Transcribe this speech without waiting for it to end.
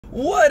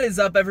What is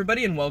up,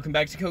 everybody, and welcome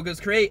back to Coco's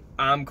Crate.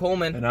 I'm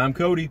Coleman. And I'm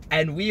Cody.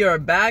 And we are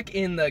back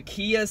in the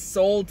Kia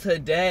Soul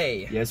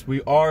today. Yes,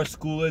 we are.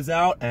 School is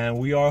out, and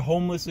we are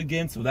homeless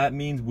again, so that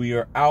means we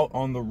are out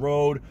on the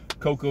road.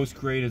 Coco's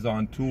Crate is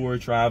on tour,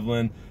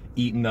 traveling,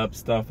 eating up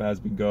stuff as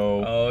we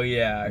go. Oh,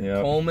 yeah.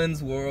 Yep.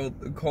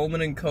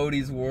 Coleman and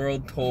Cody's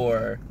world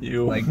tour.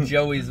 Ew. Like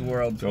Joey's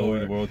world tour.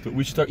 Joey's world tour.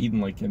 We should start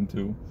eating like him,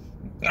 too.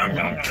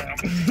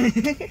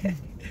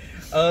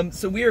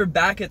 So we are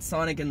back at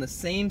Sonic in the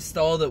same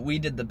stall that we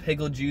did the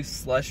Pickle Juice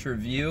Slush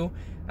review,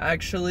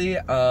 actually.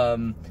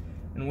 And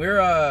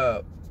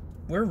we're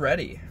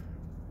ready.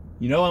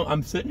 You know,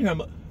 I'm sitting here.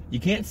 You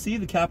can't see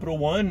the Capital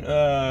One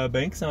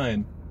bank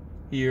sign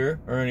here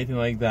or anything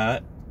like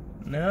that.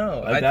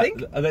 No, I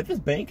think this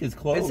bank is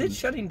closed. Is it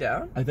shutting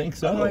down? I think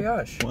so. Oh my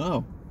gosh!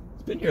 Wow,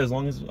 it's been here as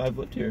long as I've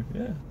lived here.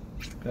 Yeah,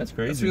 that's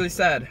crazy. It's really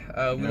sad.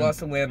 We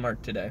lost a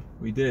landmark today.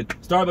 We did.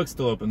 Starbucks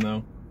still open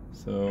though,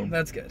 so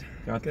that's good.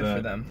 Good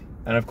for them.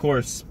 And of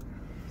course,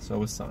 so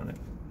was Sonic.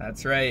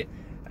 That's right.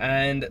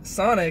 And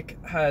Sonic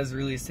has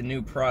released a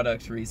new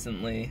product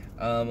recently.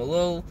 A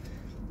little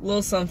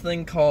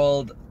something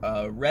called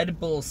Red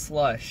Bull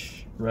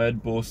Slush.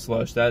 Red Bull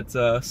Slush. That's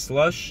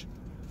slush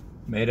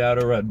made out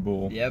of Red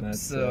Bull. Yep.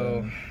 That's,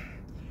 now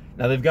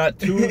they've got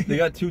two. They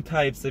got two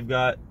types. They've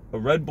got a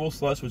Red Bull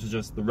Slush, which is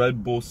just the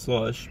Red Bull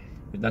Slush.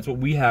 That's what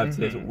we have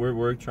today. That's what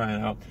we're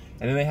trying out.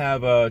 And then they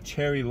have a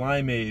cherry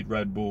limeade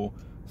Red Bull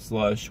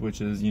Slush,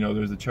 which is, you know,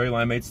 there's a cherry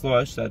limeade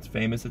slush that's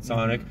famous at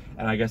Sonic,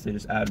 and I guess they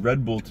just add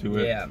Red Bull to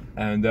it. Yeah.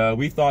 And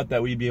we thought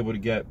that we'd be able to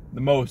get the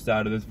most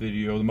out of this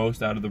video, the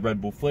most out of the Red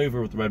Bull flavor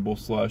with the Red Bull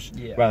Slush,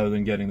 rather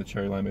than getting the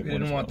cherry limeade. We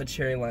didn't want the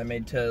cherry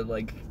limeade to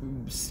like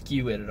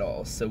skew it at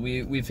all, so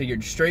we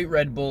figured straight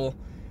Red Bull,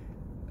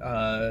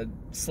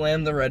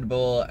 slam the Red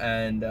Bull,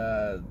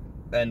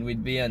 and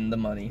we'd be in the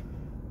money.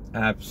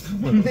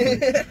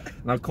 Absolutely.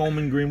 Now,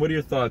 Coleman Green, what are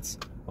your thoughts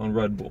on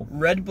Red Bull?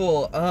 Red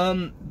Bull,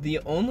 the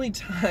only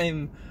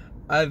time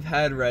I've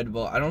had Red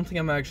Bull, I don't think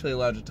I'm actually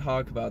allowed to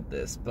talk about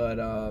this, but,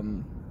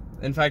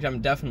 in fact,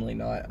 I'm definitely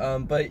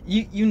not, but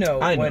you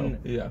know,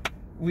 yeah.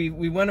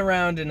 We went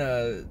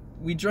around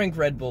we drank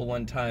Red Bull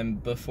one time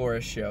before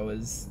a show,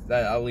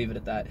 I'll leave it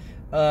at that,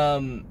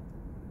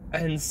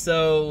 and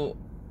so,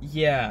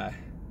 yeah,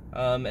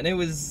 and it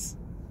was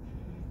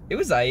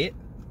aight.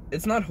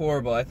 It's not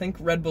horrible. I think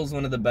Red Bull's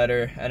one of the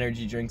better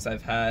energy drinks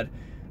I've had.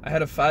 I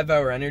had a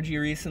 5-hour energy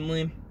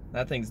recently.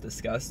 That thing's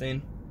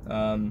disgusting.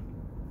 At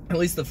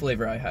least the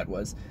flavor I had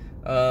was.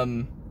 I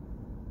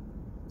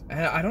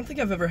don't think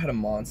I've ever had a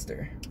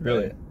Monster.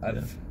 Really?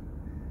 I've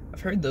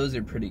heard those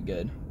are pretty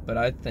good, but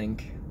I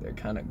think they're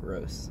kind of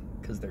gross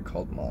because they're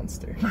called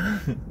Monster.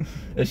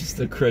 It's just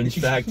a cringe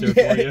factor for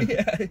you.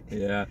 Yeah.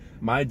 Yeah.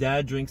 My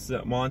dad drinks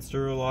that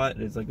Monster a lot.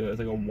 It's like a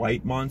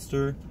white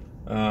Monster.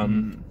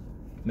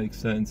 Makes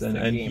sense. It's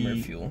and gamer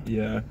fuel.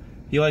 Yeah.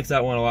 He likes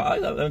that one a lot. I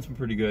thought that one's been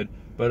pretty good.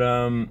 But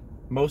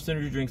most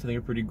energy drinks I think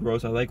are pretty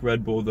gross. I like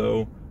Red Bull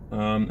though.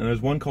 And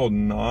there's one called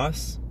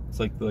NOS. It's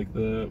like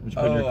the what you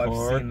put in your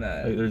car. I've seen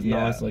that. Like, there's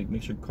NOS, like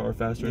makes your car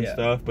faster and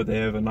stuff. But they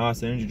have a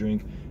NOS energy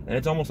drink, and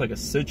it's almost like a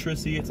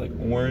citrusy. It's like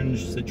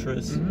orange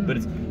citrus, but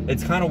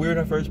it's kind of weird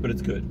at first, but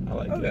it's good. I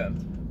like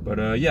it.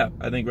 But yeah,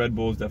 I think Red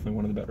Bull is definitely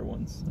one of the better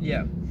ones.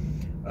 Yeah.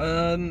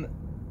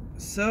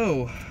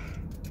 So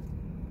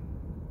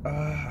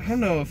I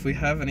don't know if we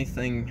have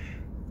anything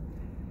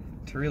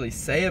to really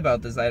say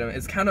about this item.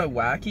 It's kind of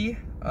wacky.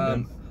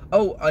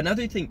 Oh,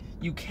 another thing,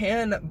 you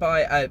can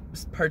buy at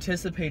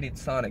participating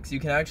Sonics, you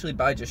can actually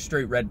buy just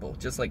straight Red Bull,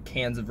 just like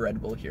cans of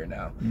Red Bull here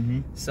now.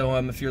 So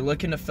if you're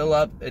looking to fill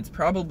up, it's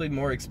probably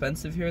more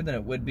expensive here than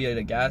it would be at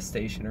a gas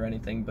station or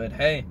anything, but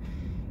hey,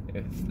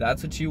 if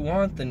that's what you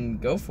want, then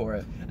go for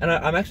it. And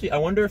I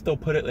wonder if they'll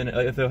put it in,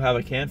 if they'll have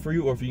a can for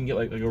you, or if you can get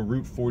like a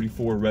Route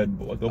 44 Red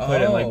Bull. Like they'll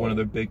put it in like one of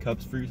their big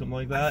cups for you, something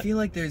like that. I feel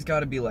like there's got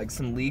to be like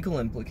some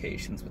legal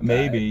implications with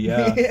Maybe,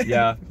 that.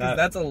 yeah, yeah.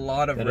 That's a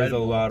lot of Red Bull. That is a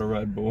lot of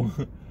Red Bull.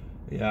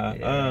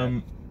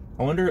 Yeah.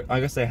 I wonder. I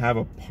guess they have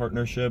a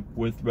partnership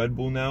with Red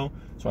Bull now,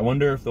 so I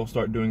wonder if they'll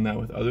start doing that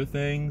with other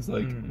things,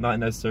 like not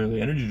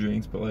necessarily energy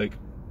drinks, but like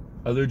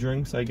other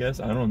drinks. I guess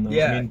I don't know.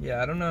 Yeah, I mean,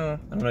 I don't know.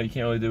 I don't know. You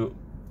can't really do.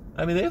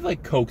 I mean, they have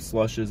like Coke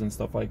slushes and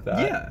stuff like that.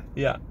 Yeah.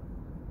 Yeah.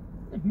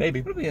 Maybe.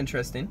 It'll be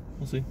interesting.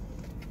 We'll see.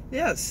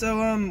 Yeah. So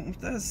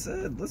with that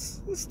said,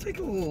 let's take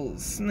a little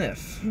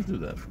sniff. Let's do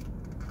that.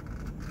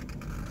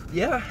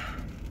 Yeah.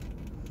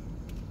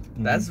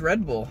 That's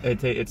Red Bull.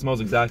 It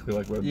smells exactly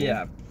like Red Bull.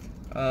 Yeah.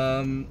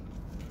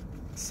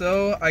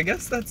 So I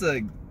guess that's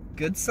a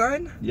good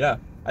sign. Yeah.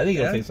 I think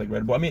it'll taste like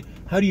Red Bull. I mean,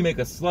 how do you make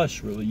a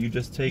slush really? You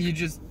just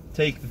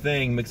take the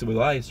thing, mix it with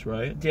ice,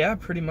 right? Yeah,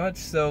 pretty much.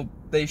 So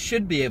they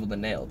should be able to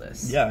nail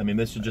this. Yeah, I mean,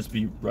 this should just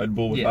be Red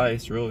Bull with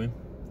ice, really.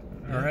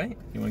 All right.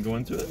 You want to go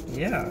into it?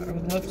 Yeah, I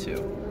would love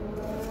to.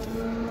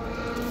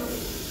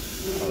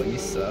 Oh, you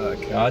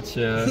suck.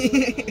 Gotcha.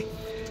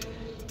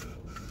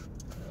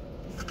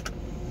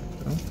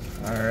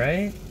 All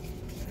right.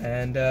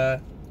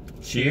 And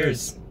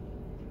cheers.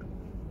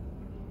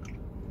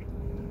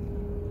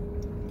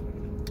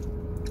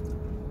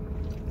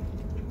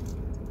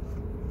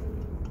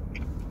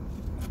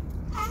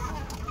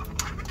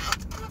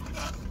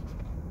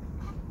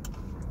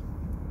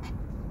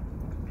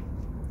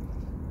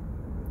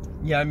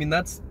 Yeah, I mean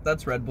that's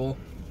Red Bull.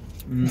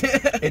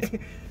 It's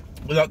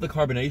without the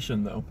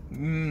carbonation though,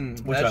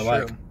 which that's I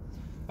like. true.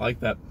 I like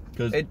that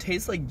because It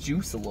tastes like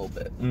juice a little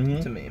bit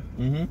to me.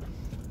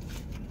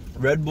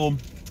 Red Bull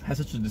has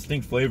such a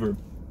distinct flavor,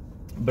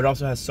 but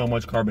also has so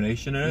much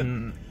carbonation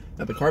in it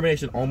that the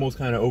carbonation almost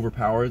kind of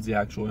overpowers the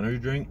actual energy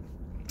drink.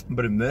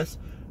 But in this,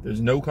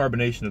 there's no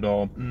carbonation at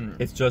all.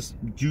 It's just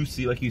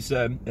juicy, like you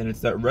said, and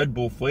it's that Red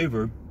Bull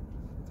flavor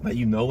that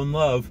you know and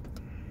love.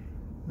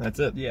 That's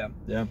it. Yeah.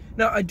 Yeah.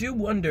 Now, I do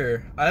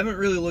wonder, I haven't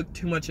really looked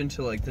too much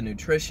into like the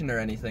nutrition or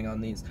anything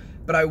on these,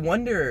 but I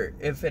wonder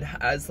if it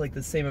has like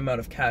the same amount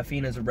of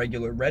caffeine as a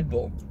regular Red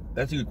Bull.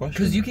 That's a good question.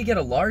 Because you could get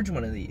a large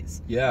one of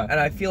these. Yeah. And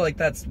I feel like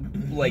that's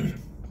like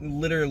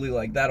literally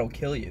like that'll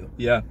kill you.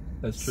 Yeah,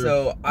 that's true.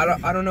 So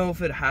I don't know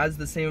if it has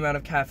the same amount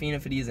of caffeine,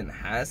 if it even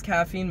has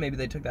caffeine. Maybe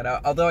they took that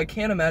out. Although I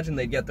can't imagine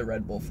they'd get the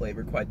Red Bull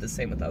flavor quite the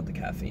same without the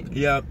caffeine.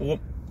 Yeah, well,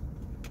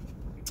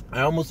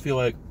 I almost feel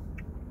like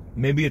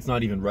maybe it's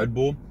not even Red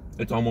Bull.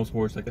 It's almost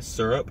more like a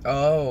syrup.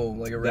 Oh,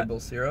 like a Red Bull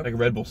syrup? Like a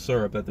Red Bull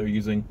syrup that they're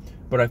using.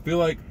 But I feel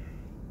like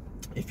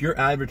if you're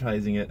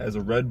advertising it as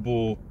a Red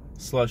Bull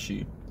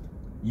slushie,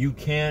 you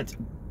can't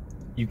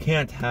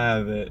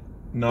have it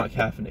not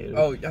caffeinated.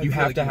 Oh, you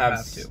have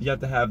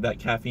to have that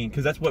caffeine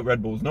because that's what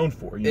Red Bull is known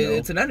for. You know?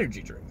 It's an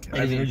energy drink. It's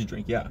an energy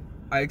drink, yeah.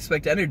 I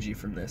expect energy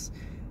from this.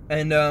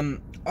 And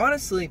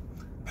honestly,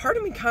 part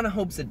of me kind of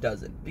hopes it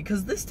doesn't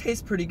because this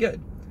tastes pretty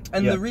good.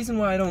 And the reason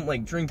why I don't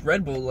like drink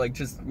Red Bull, like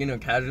just, you know,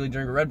 casually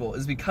drink a Red Bull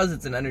is because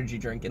it's an energy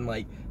drink and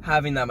like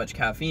having that much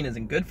caffeine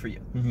isn't good for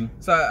you.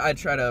 So I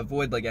try to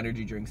avoid like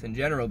energy drinks in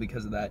general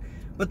because of that.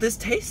 But this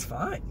tastes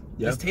fine.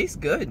 This tastes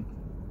good.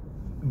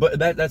 But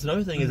that's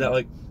another thing is that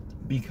like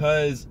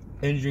because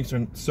energy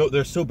drinks are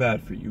they're so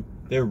bad for you.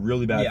 They're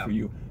really bad for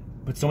you.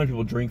 But so many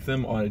people drink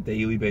them on a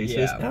daily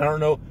basis. And I don't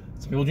know,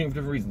 some people drink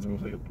for different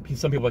reasons.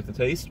 Some people like the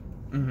taste.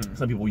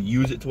 Some people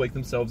use it to wake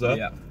themselves up.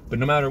 But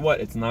no matter what,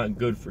 it's not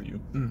good for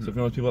you. So if you're one of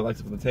those people that likes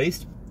it for the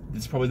taste,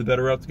 it's probably the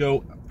better route to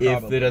go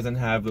if it doesn't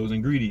have those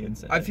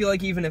ingredients in it. I feel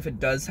like even if it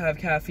does have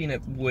caffeine,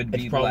 it would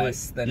be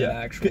less than an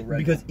actual Red Bull.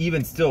 Because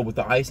even still, with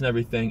the ice and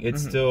everything,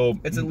 it's still...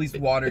 It's at least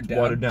watered down.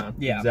 Watered down,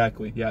 yeah.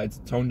 Exactly. Yeah, it's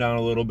toned down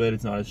a little bit.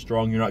 It's not as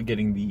strong. You're not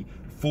getting the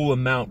full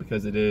amount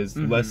because it is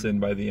lessened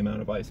by the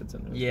amount of ice that's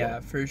in there. Yeah,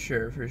 for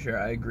sure.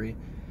 I agree.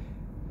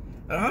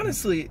 And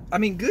honestly, I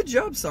mean, good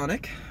job,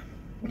 Sonic.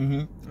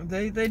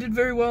 They did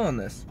very well on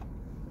this.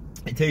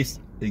 It tastes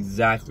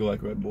exactly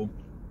like Red Bull.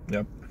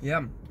 Yep.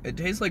 Yeah, it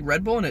tastes like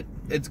Red Bull and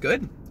it's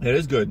good. It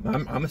is good.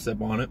 I'm a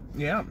sip on it.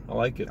 Yeah, I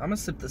like it. I'm a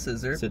sip the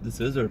scissor. Sip the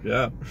scissor.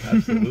 Yeah,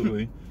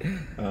 absolutely.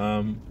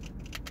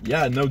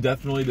 Yeah, no,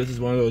 definitely. This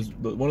is one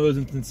of those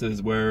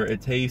instances where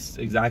it tastes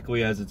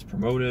exactly as it's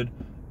promoted,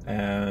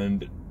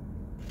 and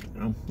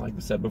you know, like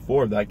we said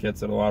before, that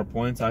gets it a lot of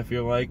points. I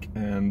feel like,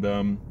 and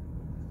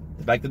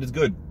the fact that it's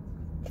good,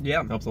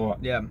 helps a lot.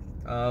 Yeah.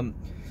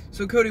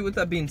 So Cody, with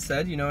that being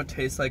said, you know, it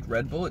tastes like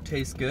Red Bull. It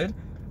tastes good.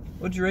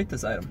 What'd you rate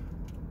this item?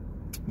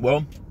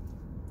 Well,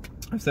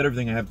 I've said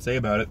everything I have to say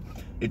about it.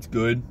 It's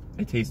good.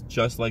 It tastes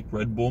just like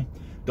Red Bull.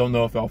 Don't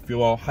know if I'll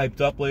feel all hyped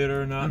up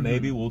later or not.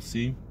 Maybe. We'll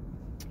see.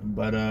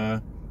 But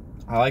I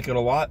like it a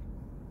lot.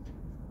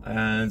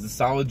 And it's a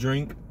solid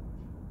drink.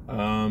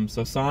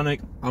 So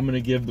Sonic, I'm going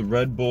to give the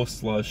Red Bull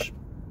Slush,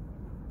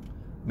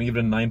 I'm going to give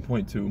it a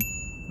 9.2.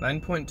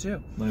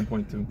 9.2.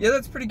 9.2. Yeah,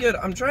 that's pretty good.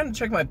 I'm trying to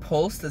check my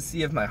pulse to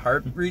see if my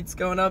heart rate's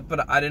going up,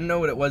 but I didn't know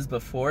what it was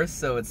before,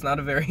 so it's not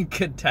a very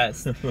good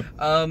test.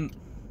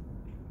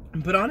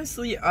 But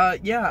honestly,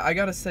 yeah, I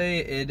gotta say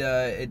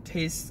it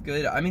tastes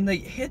good. I mean, they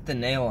hit the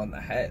nail on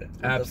the head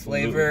with the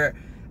flavor,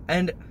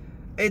 and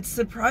it's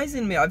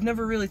surprising me. I've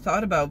never really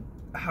thought about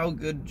how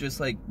good just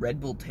like Red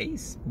Bull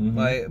tastes,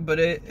 but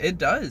it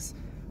does.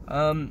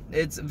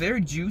 It's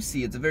very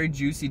juicy. It's a very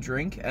juicy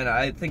drink, and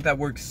I think that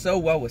works so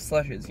well with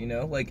slushes, you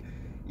know? Like,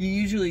 you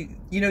usually,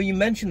 you know, you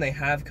mentioned they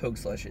have Coke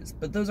slushes,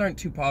 but those aren't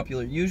too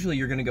popular. Usually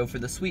you're going to go for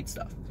the sweet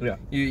stuff. Yeah.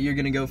 You're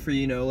going to go for,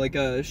 you know, like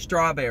a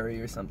strawberry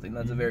or something.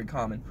 That's a very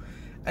common.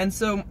 And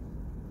so,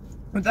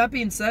 with that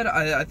being said,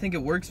 I think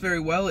it works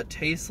very well. It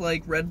tastes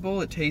like Red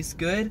Bull. It tastes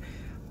good.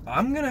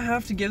 I'm going to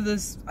have to give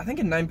this, I think,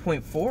 a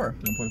 9.4.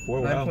 9.4,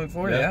 wow.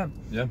 9.4, yeah.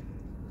 Yeah.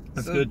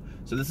 That's good.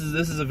 So this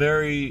is a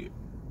very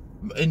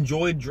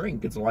enjoyed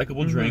drink. It's a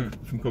likable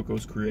drink from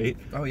Coco's Create.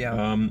 Oh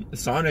yeah.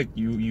 Sonic,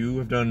 you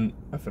have done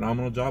a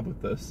phenomenal job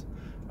with this.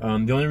 The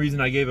only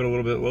reason I gave it a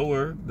little bit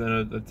lower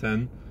than a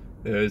 10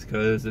 is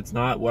because it's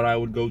not what I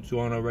would go to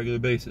on a regular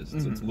basis.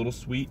 It's a little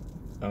sweet.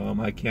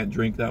 I can't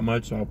drink that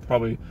much, so I'll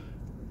probably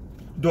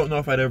don't know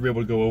if I'd ever be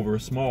able to go over a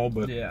small,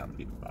 but yeah,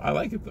 I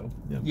like it though.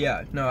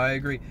 Yeah, no, I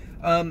agree.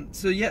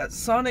 So yeah,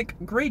 Sonic,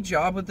 great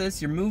job with this.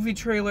 Your movie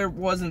trailer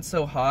wasn't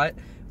so hot,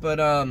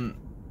 but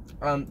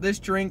this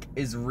drink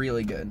is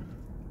really good.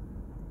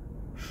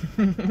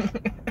 I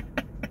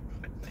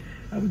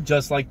would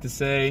just like to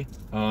say,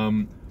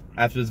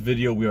 after this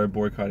video, we are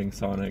boycotting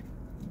Sonic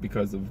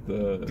because of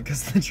the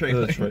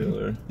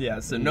trailer. Yeah,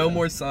 so no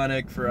more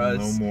Sonic for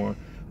us. No more.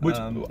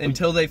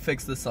 Until they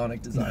fix the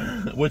Sonic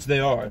design. Which they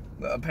are.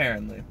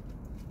 Apparently.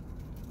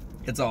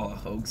 It's all a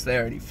hoax. They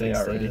already They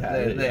fixed already it.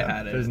 had it. They Yeah.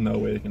 had it. There's no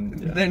way they can.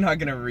 Yeah. They're not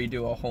gonna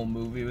redo a whole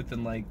movie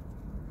within like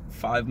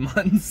 5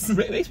 months.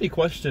 It makes me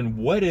question,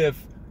 what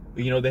if,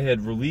 they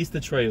had released the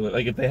trailer,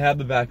 like if they had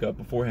the backup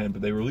beforehand,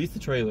 but they released the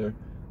trailer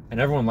and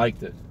everyone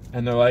liked it,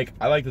 and they're like,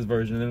 I like this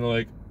version, and then they're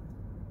like,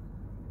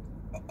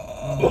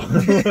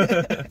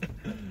 oh.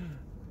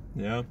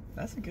 Yeah.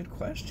 That's a good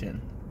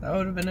question. That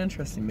would have been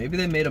interesting. Maybe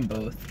they made them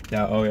both.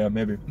 Yeah. Oh yeah.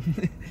 Maybe.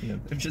 Yeah.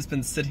 They've just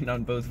been sitting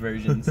on both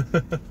versions.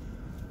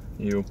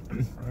 You.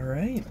 All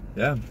right.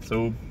 Yeah.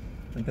 So,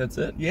 I think that's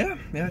it. Yeah.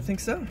 I think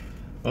so.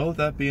 Well, with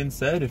that being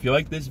said, if you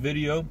like this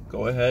video,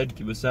 go ahead,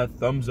 give us that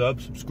thumbs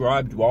up,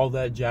 subscribe, do all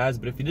that jazz.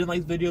 But if you didn't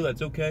like the video,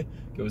 that's okay.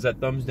 Give us that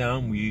thumbs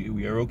down.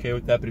 We are okay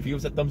with that. But if you give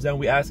us that thumbs down,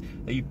 we ask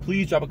that you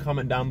please drop a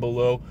comment down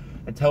below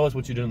and tell us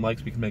what you didn't like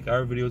so we can make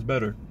our videos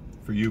better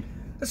for you.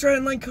 That's right,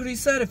 and like Cody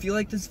said, if you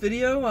like this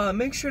video,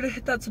 make sure to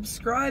hit that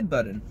subscribe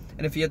button.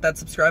 And if you hit that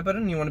subscribe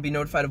button and you want to be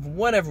notified of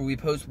whenever we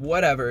post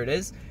whatever it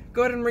is,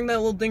 go ahead and ring that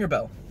little dinger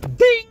bell.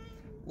 Ding!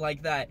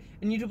 Like that.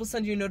 And YouTube will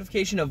send you a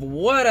notification of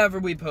whatever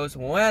we post,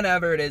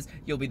 whenever it is.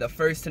 You'll be the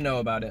first to know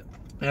about it.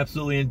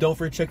 Absolutely, and don't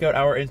forget to check out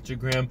our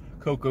Instagram,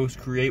 Coco's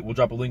Create. We'll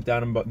drop a link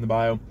down in the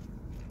bio.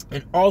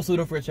 And also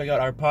don't forget to check out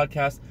our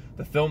podcast,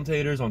 The Film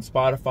Taters, on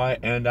Spotify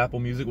and Apple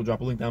Music. We'll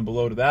drop a link down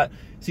below to that.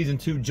 Season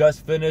 2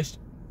 just finished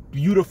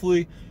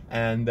beautifully,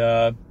 and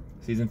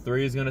season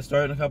 3 is going to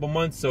start in a couple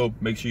months, so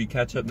make sure you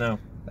catch up now.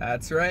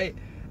 That's right.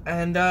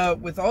 And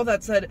with all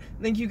that said,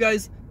 thank you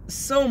guys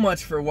so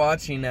much for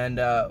watching, and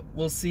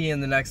we'll see you in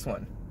the next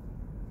one.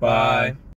 Bye.